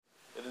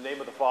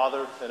of the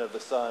Father, and of the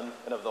Son,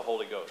 and of the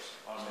Holy Ghost.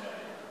 Amen.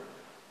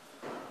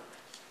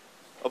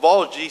 Of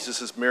all of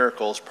Jesus'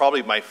 miracles,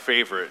 probably my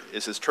favorite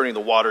is his turning the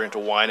water into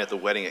wine at the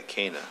wedding at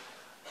Cana.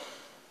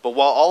 But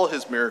while all of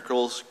his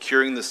miracles,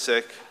 curing the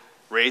sick,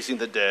 raising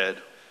the dead,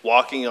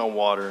 walking on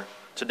water,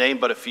 to name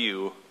but a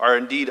few, are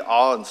indeed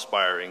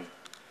awe-inspiring,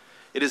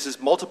 it is his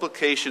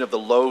multiplication of the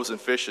loaves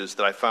and fishes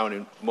that I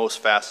found most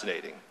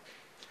fascinating.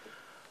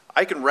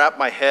 I can wrap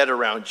my head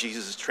around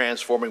Jesus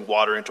transforming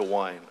water into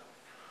wine.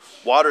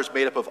 Water is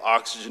made up of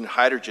oxygen and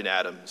hydrogen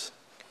atoms,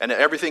 and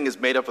everything is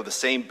made up of the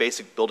same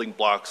basic building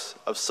blocks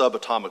of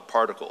subatomic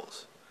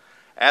particles.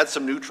 Add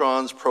some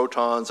neutrons,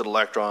 protons, and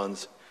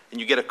electrons, and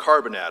you get a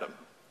carbon atom.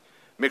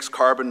 Mix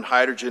carbon,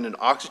 hydrogen, and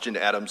oxygen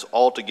atoms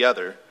all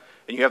together,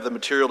 and you have the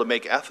material to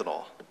make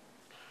ethanol.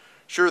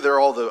 Sure, there are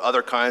all the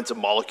other kinds of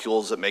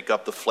molecules that make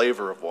up the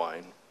flavor of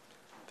wine.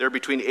 There are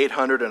between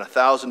 800 and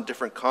 1,000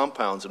 different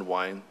compounds in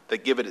wine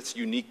that give it its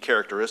unique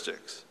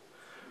characteristics.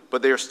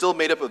 But they are still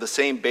made up of the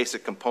same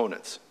basic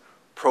components: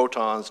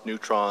 protons,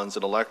 neutrons,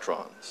 and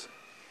electrons.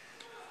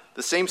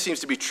 The same seems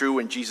to be true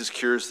when Jesus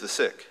cures the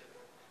sick.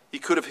 He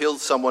could have healed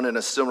someone in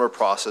a similar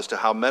process to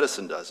how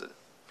medicine does it.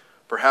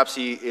 Perhaps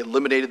he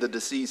eliminated the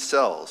diseased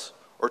cells,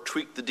 or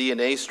tweaked the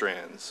DNA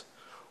strands,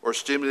 or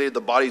stimulated the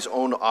body's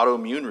own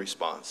autoimmune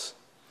response.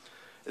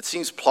 It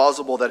seems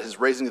plausible that his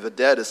raising of the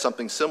dead is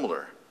something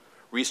similar,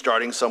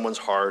 restarting someone's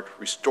heart,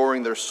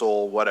 restoring their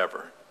soul,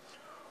 whatever.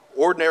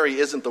 Ordinary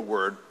isn't the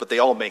word, but they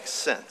all make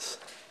sense.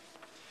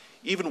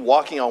 Even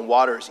walking on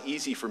water is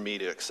easy for me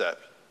to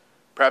accept.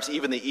 Perhaps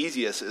even the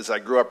easiest is I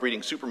grew up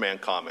reading Superman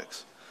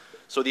comics.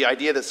 So the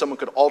idea that someone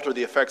could alter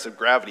the effects of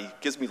gravity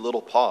gives me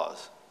little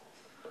pause.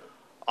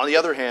 On the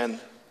other hand,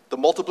 the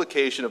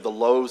multiplication of the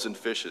loaves and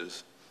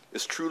fishes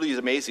is truly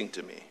amazing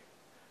to me.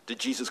 Did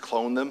Jesus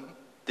clone them?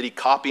 Did he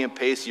copy and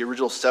paste the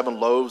original 7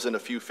 loaves and a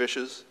few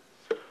fishes?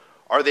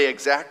 Are they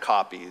exact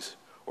copies,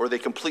 or are they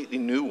completely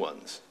new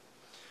ones?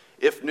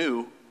 If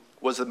new,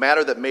 was the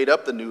matter that made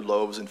up the new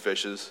loaves and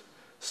fishes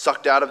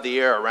sucked out of the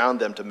air around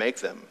them to make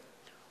them?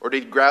 Or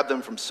did he grab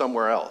them from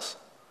somewhere else?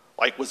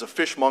 Like, was a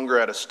fishmonger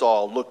at a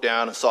stall, looked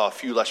down and saw a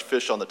few less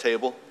fish on the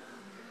table?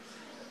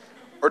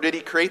 Or did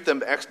he create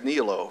them ex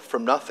nihilo,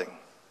 from nothing?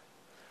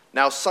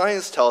 Now,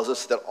 science tells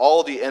us that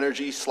all the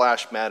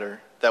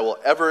energy/matter that will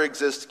ever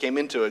exist came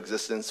into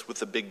existence with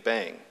the Big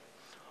Bang.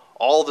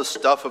 All the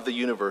stuff of the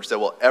universe that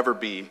will ever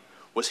be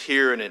was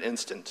here in an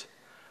instant.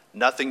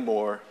 Nothing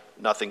more,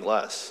 nothing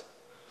less.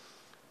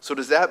 So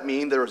does that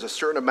mean there was a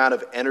certain amount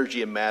of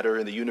energy and matter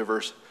in the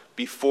universe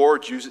before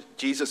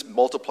Jesus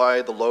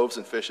multiplied the loaves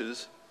and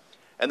fishes,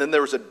 and then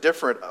there was a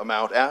different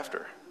amount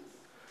after?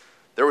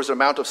 There was an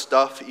amount of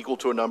stuff equal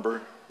to a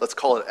number, let's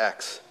call it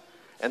X.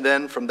 And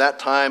then from that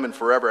time and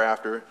forever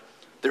after,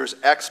 there's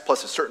X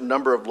plus a certain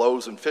number of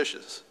loaves and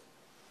fishes.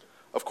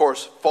 Of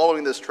course,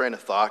 following this train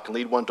of thought can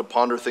lead one to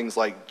ponder things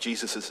like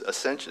Jesus'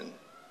 ascension.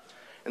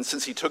 And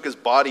since he took his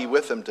body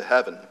with him to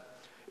heaven,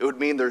 it would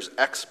mean there's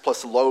X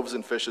plus loaves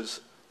and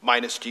fishes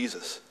minus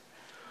Jesus.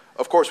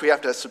 Of course, we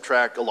have to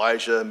subtract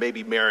Elijah,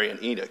 maybe Mary,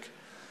 and Enoch.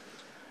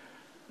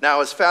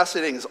 Now, as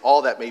fascinating as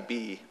all that may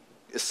be,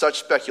 is such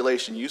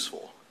speculation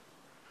useful?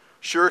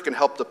 Sure, it can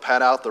help to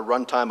pad out the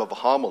runtime of a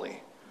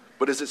homily,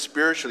 but is it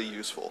spiritually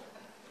useful?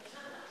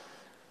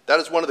 That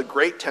is one of the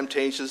great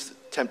temptations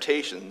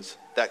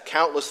that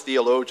countless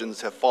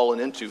theologians have fallen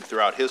into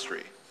throughout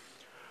history,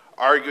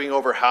 arguing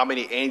over how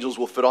many angels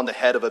will fit on the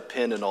head of a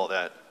pin and all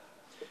that.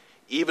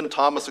 Even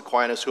Thomas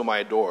Aquinas, whom I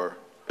adore,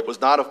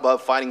 was not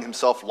above finding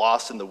himself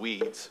lost in the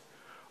weeds,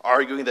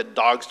 arguing that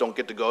dogs don't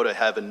get to go to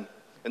heaven,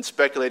 and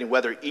speculating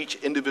whether each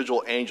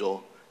individual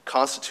angel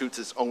constitutes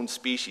its own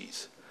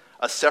species,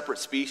 a separate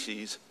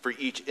species for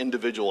each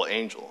individual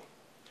angel.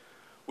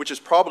 Which is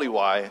probably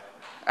why,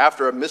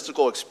 after a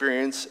mystical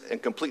experience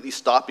and completely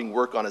stopping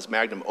work on his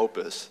magnum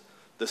opus,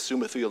 the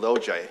Summa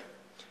Theologiae,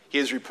 he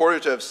is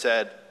reported to have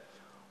said,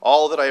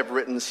 "All that I have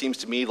written seems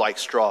to me like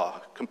straw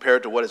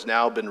compared to what has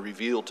now been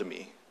revealed to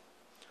me."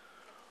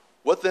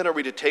 What then are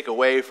we to take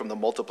away from the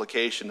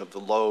multiplication of the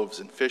loaves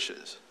and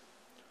fishes?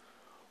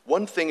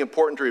 One thing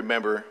important to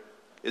remember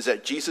is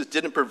that Jesus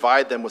didn't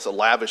provide them with a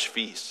lavish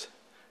feast,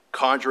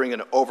 conjuring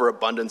an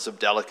overabundance of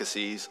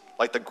delicacies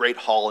like the Great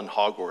Hall in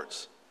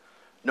Hogwarts.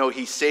 No,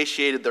 he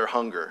satiated their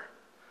hunger.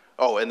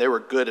 Oh, and they were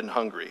good and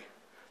hungry.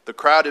 The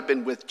crowd had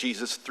been with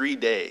Jesus 3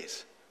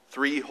 days,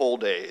 3 whole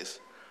days.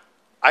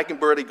 I can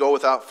barely go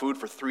without food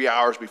for 3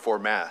 hours before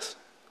Mass,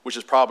 which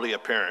is probably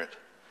apparent.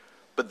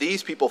 But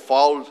these people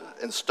followed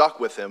and stuck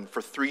with him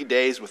for 3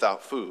 days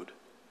without food.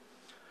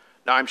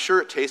 Now, I'm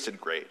sure it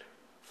tasted great,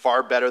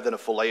 far better than a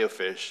fillet of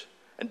fish,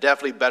 and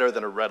definitely better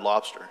than a Red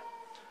Lobster.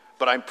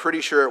 But I'm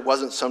pretty sure it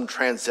wasn't some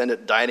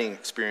transcendent dining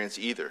experience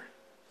either.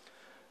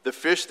 The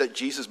fish that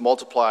Jesus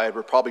multiplied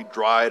were probably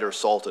dried or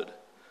salted,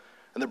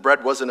 and the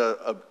bread wasn't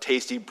a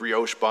tasty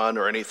brioche bun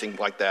or anything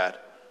like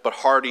that, but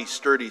hearty,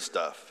 sturdy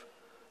stuff.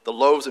 The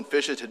loaves and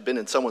fishes had been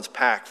in someone's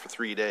pack for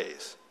 3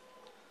 days.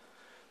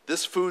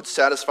 This food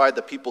satisfied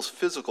the people's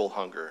physical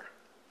hunger.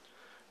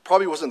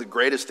 Probably wasn't the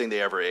greatest thing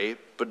they ever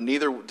ate, but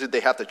neither did they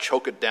have to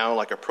choke it down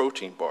like a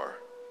protein bar.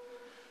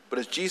 But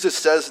as Jesus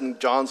says in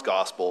John's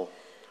gospel,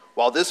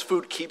 while this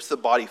food keeps the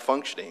body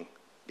functioning,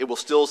 it will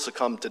still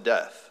succumb to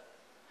death.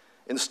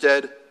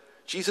 Instead,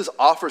 Jesus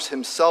offers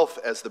himself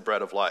as the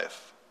bread of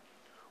life.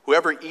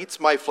 Whoever eats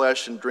my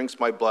flesh and drinks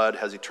my blood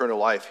has eternal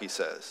life, he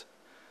says.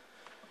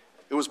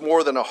 It was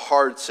more than a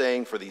hard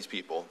saying for these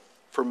people.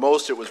 For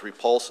most, it was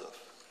repulsive.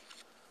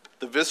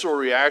 The visceral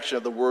reaction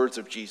of the words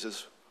of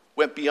Jesus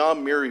went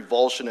beyond mere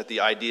revulsion at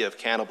the idea of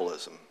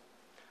cannibalism.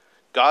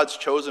 God's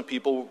chosen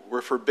people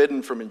were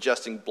forbidden from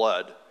ingesting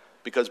blood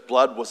because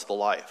blood was the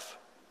life.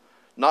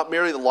 Not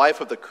merely the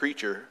life of the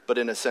creature, but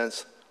in a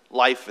sense,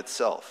 life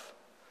itself.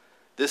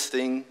 This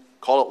thing,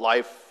 call it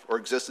life or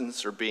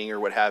existence or being or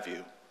what have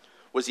you,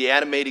 was the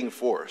animating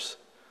force,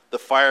 the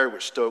fire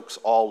which stokes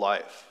all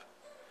life.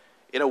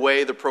 In a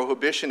way, the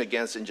prohibition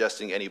against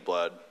ingesting any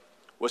blood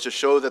was to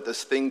show that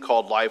this thing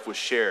called life was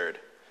shared.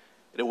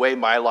 In a way,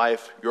 my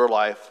life, your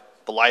life,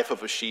 the life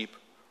of a sheep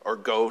or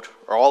goat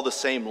are all the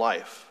same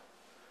life.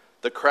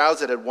 The crowds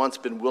that had once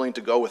been willing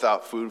to go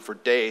without food for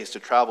days to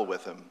travel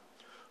with him,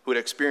 who had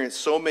experienced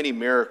so many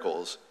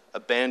miracles,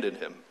 abandoned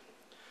him.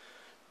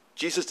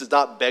 Jesus does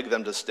not beg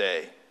them to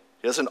stay.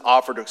 He doesn't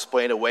offer to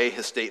explain away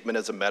his statement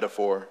as a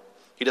metaphor.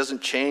 He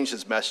doesn't change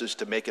his message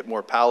to make it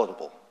more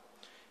palatable.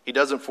 He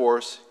doesn't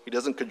force, he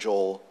doesn't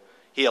cajole,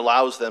 he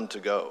allows them to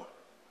go.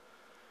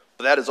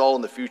 But that is all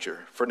in the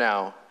future. For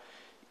now,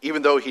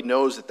 even though he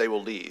knows that they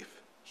will leave,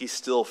 he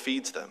still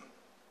feeds them.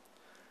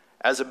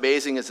 As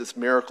amazing as this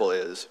miracle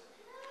is,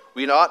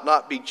 we ought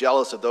not be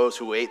jealous of those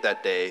who ate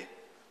that day,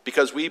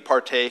 because we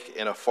partake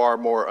in a far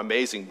more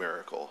amazing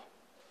miracle.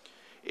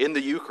 In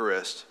the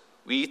Eucharist,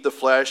 we eat the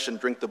flesh and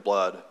drink the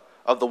blood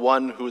of the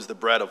one who is the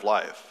bread of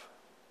life.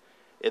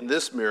 In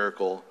this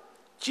miracle,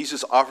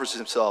 Jesus offers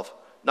himself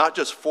not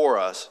just for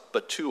us,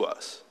 but to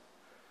us.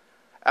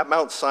 At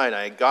Mount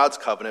Sinai, God's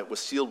covenant was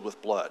sealed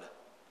with blood.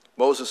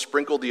 Moses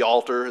sprinkled the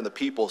altar and the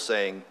people,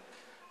 saying,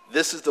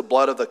 "This is the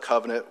blood of the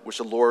covenant which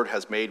the Lord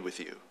has made with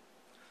you."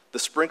 The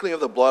sprinkling of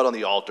the blood on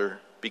the altar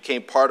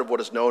became part of what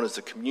is known as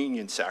the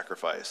communion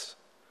sacrifice.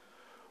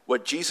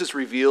 What Jesus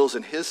reveals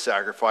in his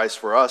sacrifice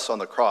for us on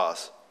the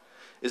cross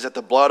is that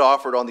the blood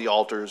offered on the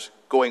altars,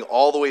 going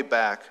all the way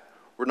back,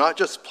 were not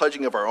just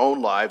pledging of our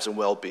own lives and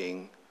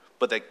well-being,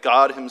 but that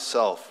God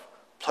himself,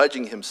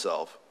 pledging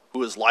himself,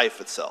 who is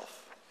life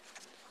itself.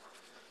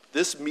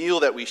 This meal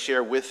that we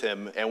share with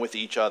him and with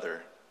each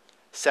other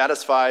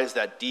satisfies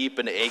that deep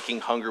and aching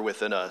hunger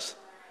within us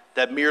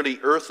that merely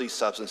earthly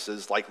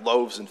substances like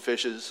loaves and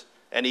fishes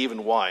and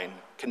even wine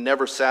can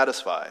never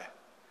satisfy.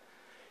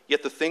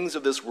 Yet the things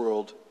of this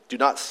world do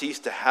not cease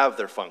to have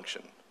their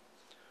function.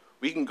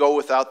 We can go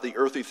without the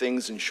earthly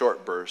things in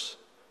short bursts,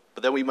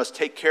 but then we must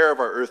take care of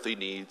our earthly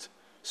needs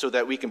so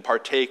that we can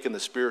partake in the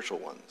spiritual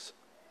ones.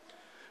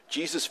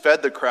 Jesus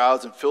fed the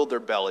crowds and filled their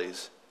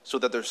bellies so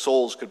that their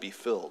souls could be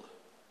filled.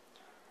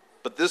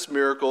 But this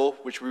miracle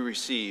which we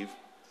receive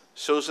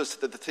shows us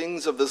that the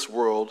things of this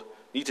world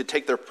need to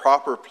take their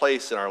proper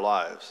place in our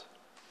lives.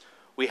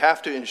 We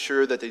have to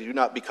ensure that they do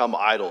not become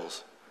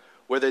idols,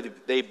 whether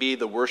they be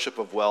the worship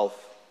of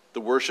wealth,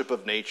 the worship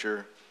of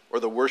nature,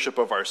 or the worship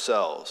of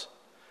ourselves.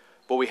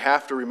 But we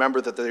have to remember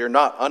that they are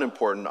not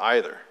unimportant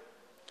either.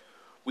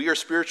 We are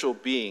spiritual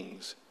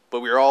beings,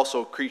 but we are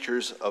also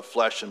creatures of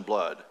flesh and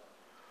blood.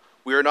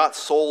 We are not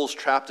souls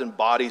trapped in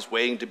bodies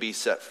waiting to be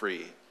set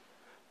free,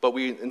 but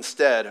we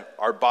instead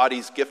are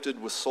bodies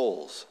gifted with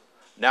souls,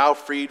 now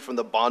freed from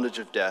the bondage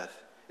of death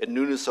and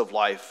newness of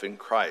life in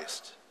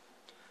Christ.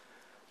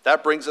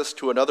 That brings us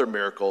to another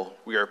miracle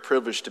we are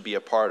privileged to be a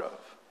part of.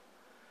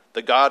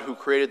 The God who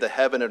created the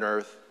heaven and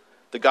earth,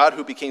 the God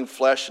who became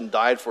flesh and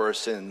died for our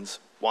sins,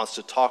 wants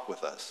to talk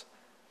with us.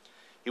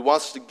 He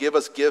wants to give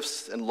us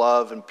gifts and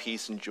love and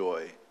peace and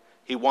joy.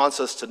 He wants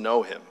us to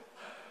know him.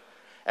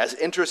 As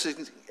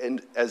interesting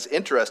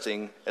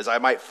as I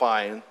might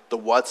find the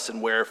whats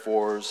and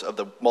wherefores of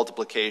the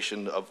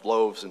multiplication of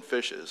loaves and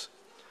fishes,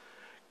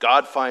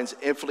 God finds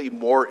infinitely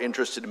more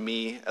interested in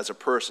me as a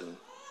person,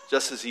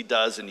 just as he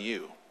does in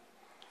you.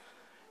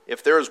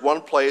 If there is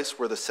one place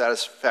where the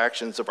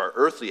satisfactions of our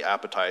earthly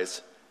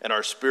appetites and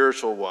our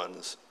spiritual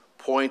ones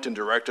point and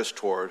direct us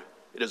toward,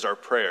 it is our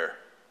prayer.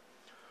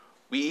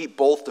 We eat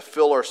both to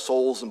fill our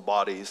souls and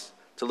bodies,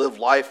 to live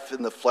life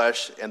in the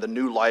flesh and the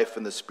new life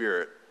in the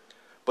spirit.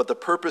 But the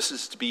purpose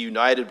is to be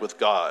united with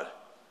God,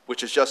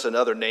 which is just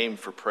another name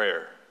for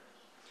prayer.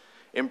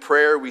 In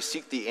prayer, we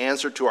seek the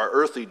answer to our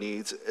earthly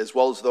needs as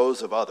well as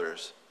those of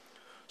others,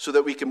 so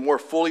that we can more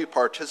fully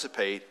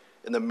participate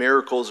in the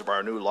miracles of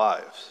our new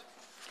lives.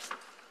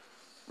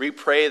 We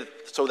pray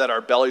so that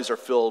our bellies are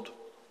filled,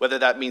 whether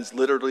that means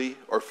literally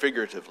or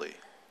figuratively.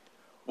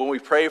 When we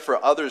pray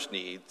for others'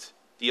 needs,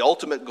 the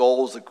ultimate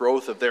goal is the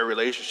growth of their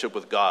relationship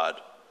with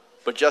God.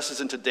 But just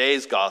as in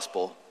today's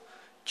gospel,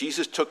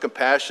 Jesus took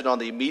compassion on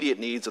the immediate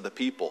needs of the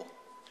people,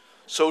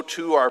 so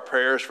too our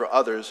prayers for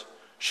others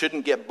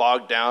shouldn't get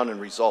bogged down in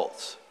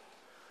results.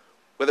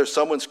 Whether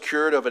someone's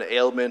cured of an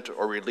ailment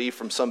or relief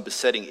from some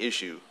besetting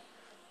issue,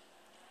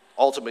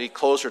 ultimately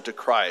closer to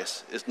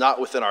Christ, is not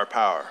within our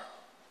power.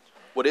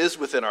 What is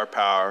within our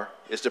power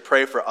is to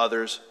pray for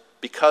others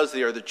because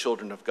they are the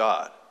children of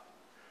God.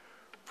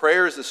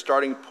 Prayer is the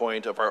starting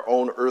point of our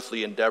own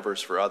earthly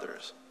endeavors for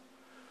others.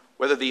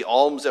 Whether the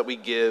alms that we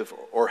give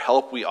or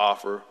help we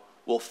offer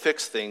will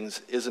fix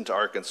things isn't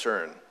our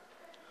concern.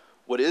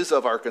 What is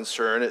of our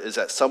concern is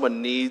that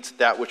someone needs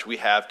that which we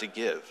have to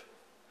give.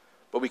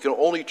 But we can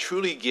only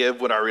truly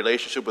give when our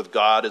relationship with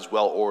God is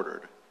well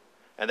ordered,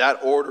 and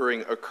that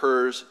ordering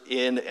occurs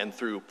in and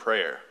through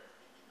prayer.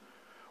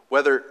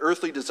 Whether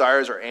earthly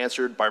desires are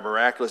answered by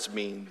miraculous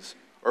means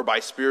or by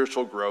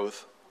spiritual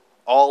growth,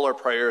 all our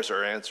prayers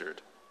are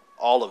answered,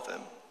 all of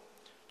them,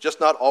 just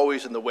not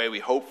always in the way we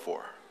hope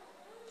for.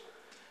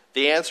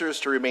 The answer is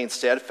to remain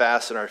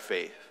steadfast in our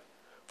faith,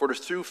 for it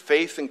is through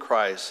faith in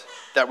Christ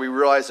that we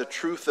realize the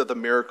truth of the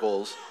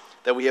miracles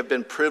that we have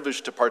been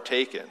privileged to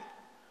partake in.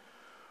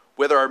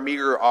 Whether our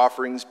meager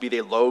offerings, be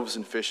they loaves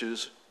and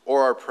fishes,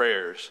 or our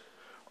prayers,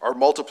 are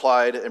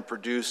multiplied and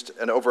produced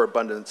an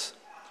overabundance,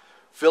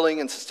 filling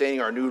and sustaining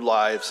our new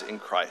lives in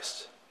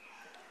Christ.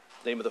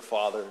 In the name of the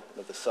Father, and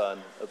of the Son,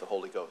 and of the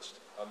Holy Ghost.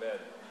 Amen.